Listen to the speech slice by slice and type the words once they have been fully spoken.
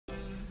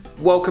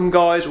Welcome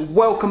guys,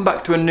 welcome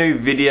back to a new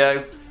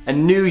video, a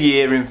new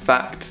year in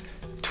fact,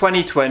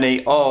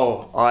 2020.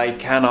 Oh, I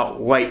cannot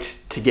wait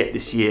to get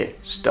this year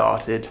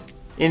started.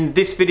 In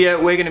this video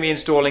we're going to be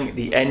installing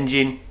the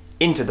engine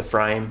into the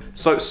frame,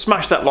 so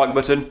smash that like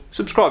button,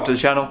 subscribe to the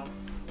channel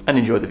and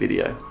enjoy the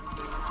video.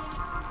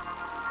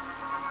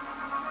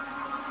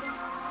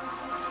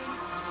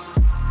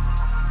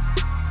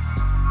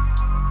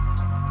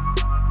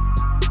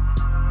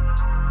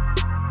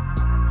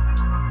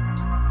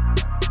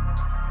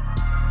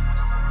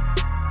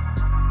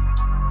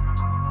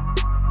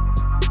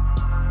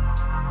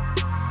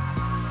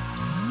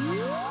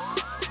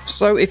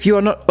 So if you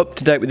are not up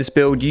to date with this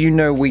build, you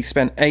know we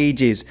spent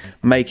ages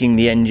making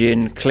the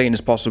engine clean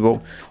as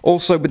possible.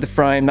 Also with the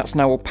frame, that's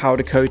now all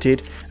powder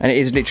coated, and it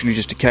is literally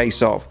just a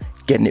case of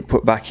getting it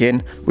put back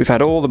in. We've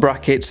had all the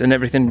brackets and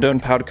everything done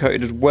powder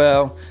coated as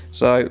well,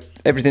 so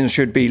everything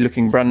should be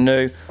looking brand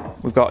new.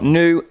 We've got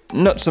new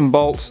nuts and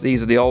bolts,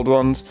 these are the old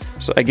ones,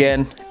 so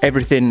again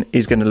everything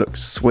is going to look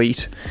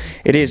sweet.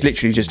 It is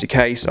literally just a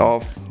case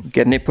of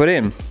getting it put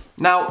in.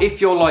 Now, if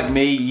you're like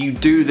me, you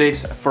do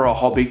this for a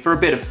hobby, for a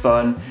bit of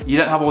fun. You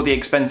don't have all the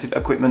expensive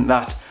equipment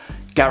that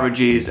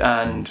garages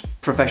and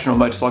professional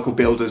motorcycle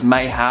builders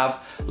may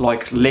have,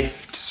 like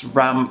lifts,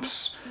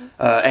 ramps,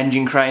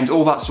 engine cranes,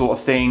 all that sort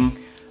of thing.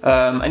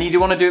 And you do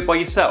want to do it by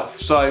yourself.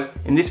 So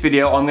in this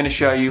video, I'm going to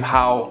show you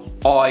how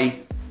a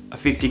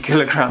 50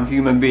 kilogram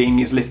human being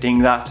is lifting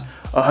that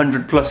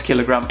 100 plus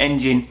kilogram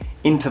engine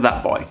into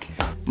that bike.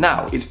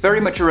 Now, it's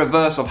very much a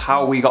reverse of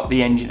how we got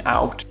the engine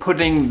out,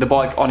 putting the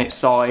bike on its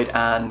side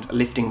and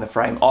lifting the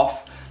frame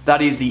off.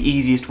 That is the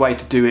easiest way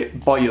to do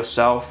it by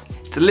yourself.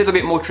 It's a little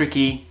bit more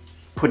tricky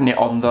putting it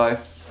on though.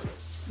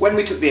 When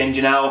we took the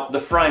engine out, the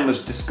frame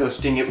was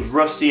disgusting. It was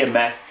rusty, a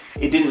mess.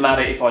 It didn't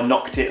matter if I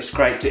knocked it or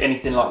scraped it,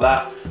 anything like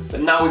that. But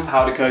now we've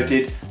powder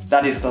coated,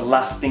 that is the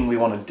last thing we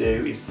want to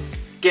do, is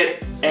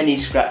get any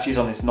scratches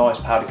on this nice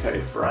powder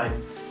coated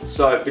frame.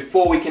 So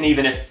before we can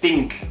even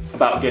think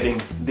about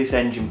getting this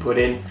engine put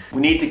in, we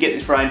need to get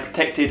this frame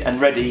protected and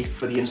ready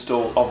for the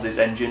install of this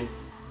engine.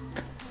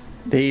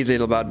 These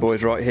little bad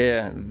boys right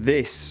here,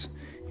 this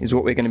is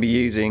what we're going to be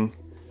using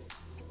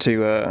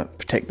to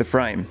protect the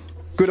frame.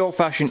 Good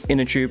old-fashioned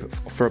inner tube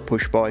for a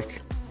push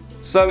bike.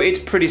 So it's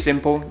pretty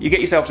simple. You get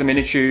yourself some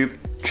inner tube,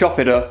 chop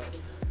it up,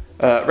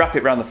 wrap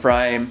it around the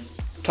frame,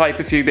 tape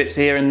a few bits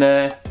here and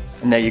there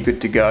you're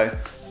good to go.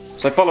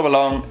 So follow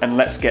along and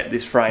let's get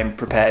this frame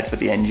prepared for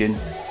the engine.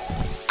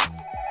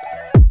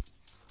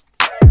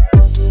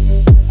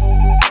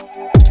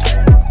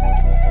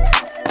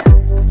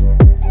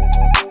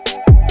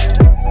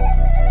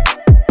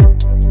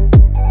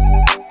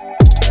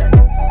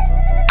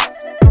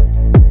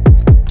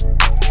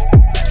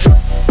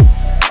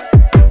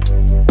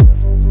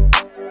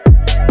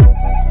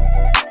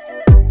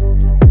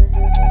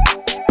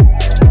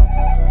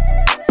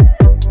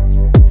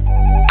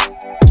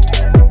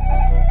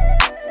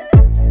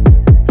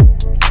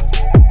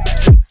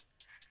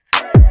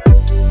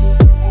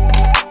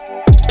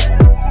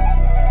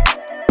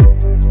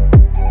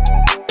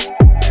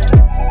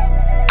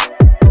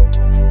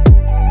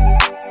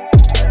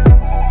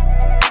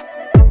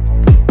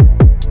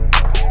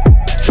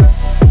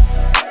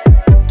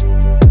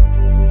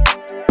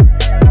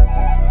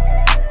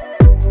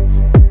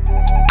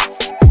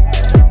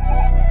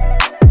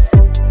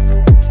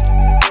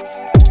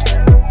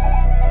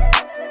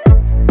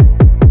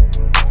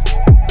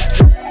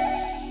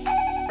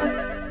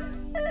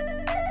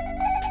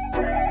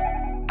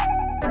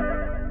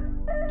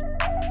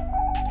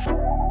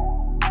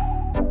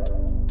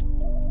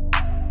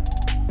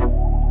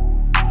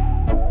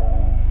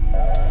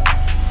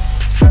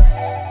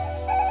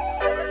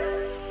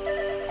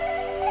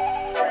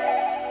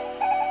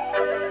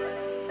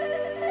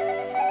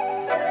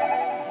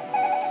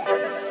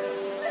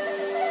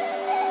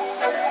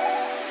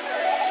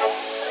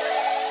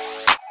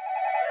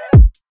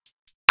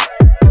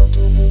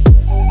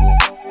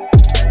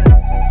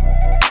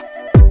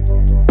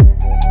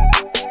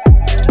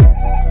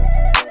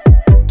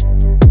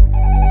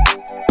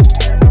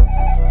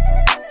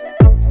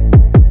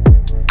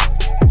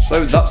 So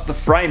that's the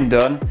frame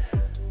done.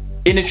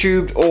 Inner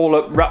tubed all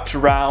up, wrapped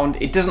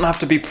around. It doesn't have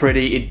to be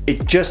pretty,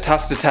 it just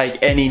has to take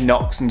any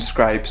knocks and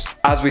scrapes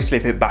as we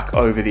slip it back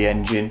over the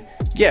engine.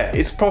 Yeah,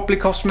 it's probably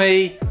cost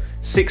me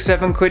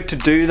 6-7 quid to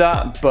do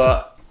that,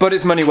 but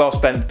it's money well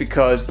spent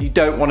because you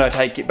don't want to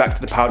take it back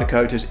to the powder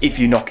coaters if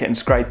you knock it and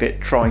scrape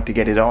it trying to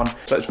get it on.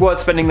 So it's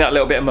worth spending that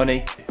little bit of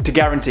money to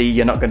guarantee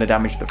you're not going to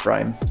damage the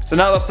frame. So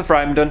now that's the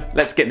frame done,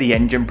 let's get the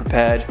engine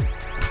prepared.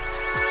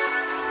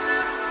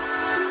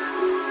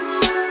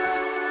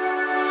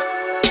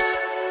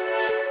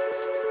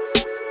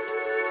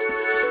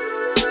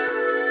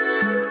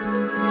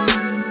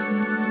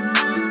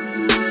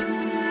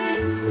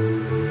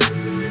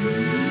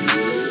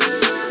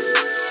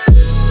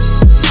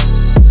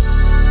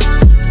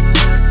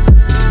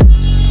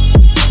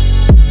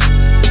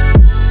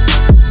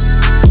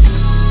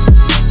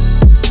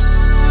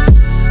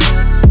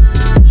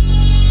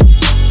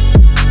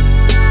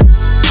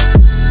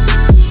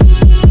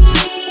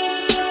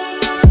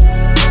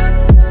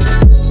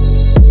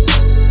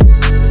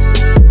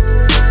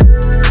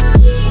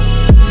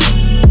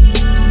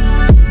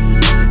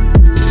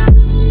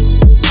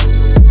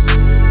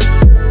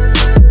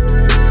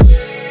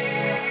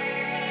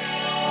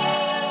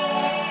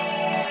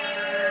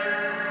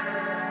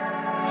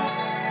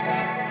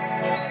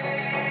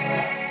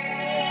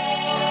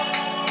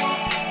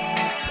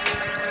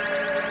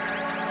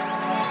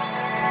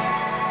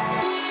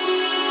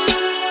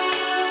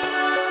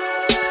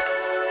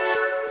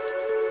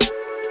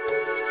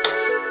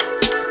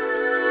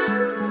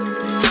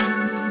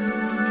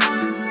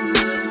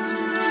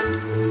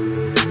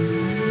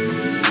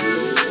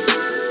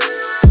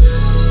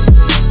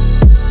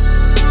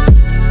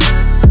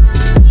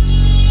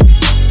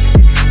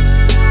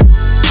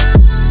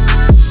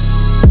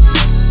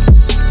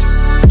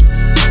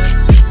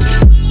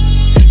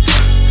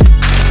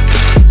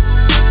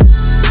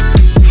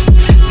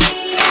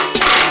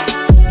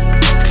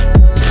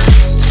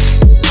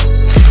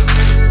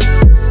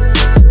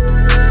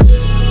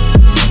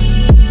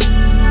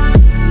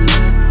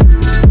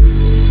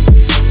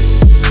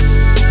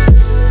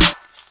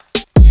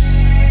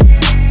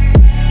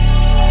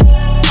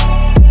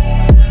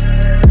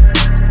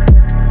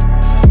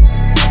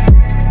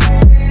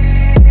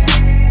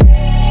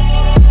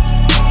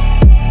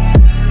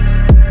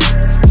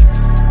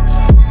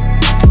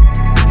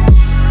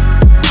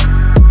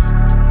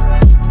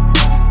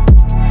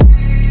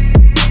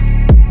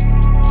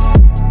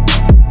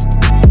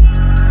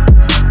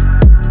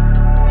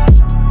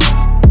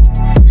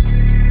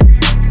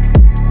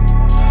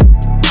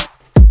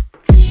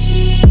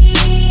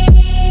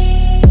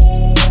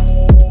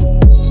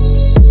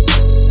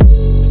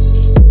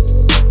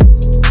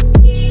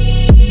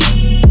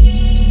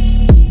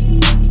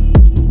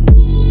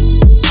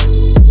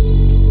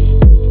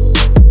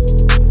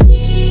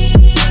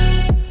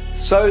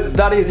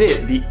 that is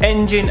it. The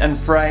engine and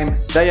frame,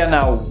 they are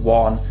now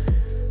one.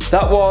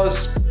 That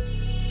was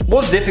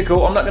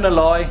difficult, I'm not gonna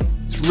lie.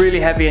 It's a really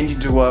heavy engine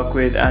to work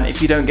with, and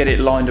if you don't get it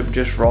lined up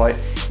just right,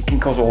 it can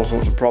cause all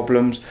sorts of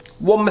problems.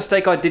 One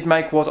mistake I did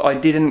make was I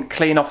didn't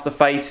clean off the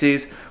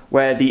faces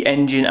where the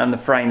engine and the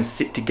frame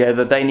sit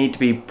together. They need to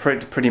be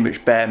pretty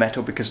much bare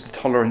metal because the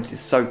tolerance is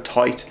so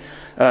tight.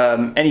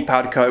 Any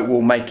powder coat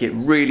will make it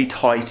really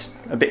tight,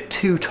 a bit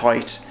too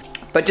tight,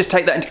 but just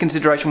take that into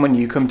consideration when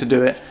you come to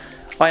do it.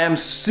 I am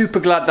super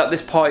glad that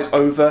this part is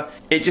over.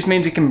 It just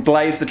means we can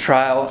blaze the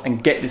trail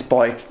and get this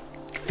bike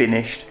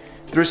finished.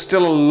 There is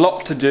still a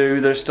lot to do,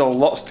 there's still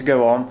lots to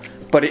go on,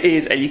 but it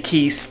is a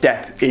key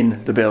step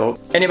in the build.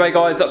 Anyway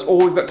guys, that's all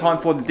we've got time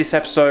for this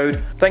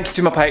episode. Thank you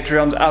to my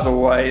Patreons as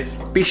always.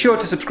 Be sure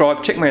to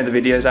subscribe, check my other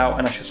videos out,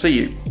 and I shall see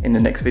you in the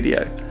next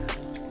video.